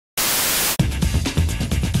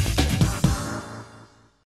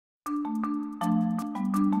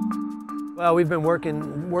Well, we've been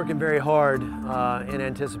working very hard in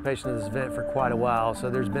anticipation of this event for quite a while. So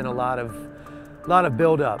there's been a lot of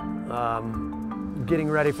build-up, getting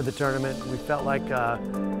ready for the tournament. We felt like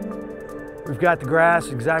we've got the grass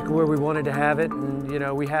exactly where we wanted to have it,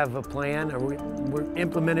 and we have a plan, or we're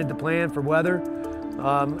implemented the plan for weather,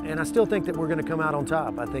 and I still think that we're going to come out on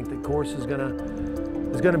top. I think the course is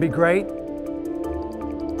going to be great.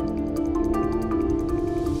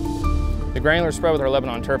 The granular spread with our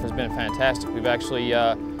Lebanon turf has been fantastic. We've actually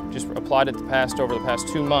just applied it over the past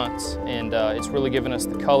 2 months, and it's really given us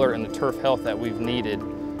the color and the turf health that we've needed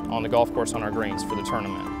on the golf course on our greens for the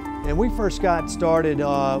tournament. And we first got started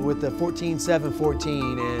with the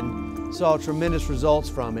 14-7-14 and saw tremendous results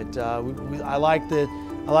from it. I like the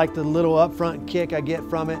little upfront kick I get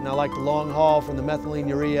from it, and I like the long haul from the methylene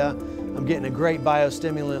urea. I'm getting a great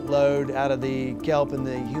biostimulant load out of the kelp and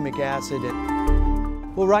the humic acid.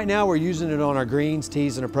 Well, right now we're using it on our greens,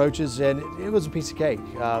 tees, and approaches, and it was a piece of cake.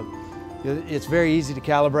 It's very easy to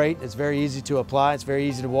calibrate, it's very easy to apply, it's very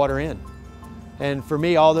easy to water in. And for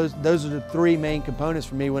me, all those are the three main components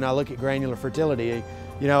for me when I look at granular fertility.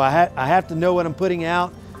 I have to know what I'm putting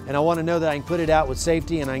out, and I want to know that I can put it out with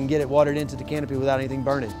safety and I can get it watered into the canopy without anything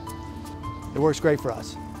burning. It works great for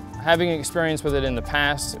us. Having experience with it in the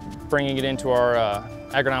past, bringing it into our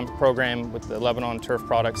agronomic program with the Lebanon turf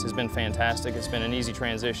products has been fantastic. It's been an easy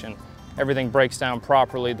transition. Everything breaks down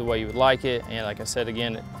properly the way you would like it, and like I said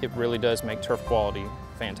again, it really does make turf quality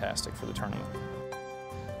fantastic for the tournament.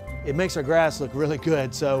 It makes our grass look really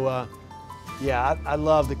good, so yeah, I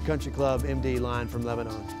love the Country Club MD line from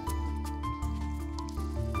Lebanon.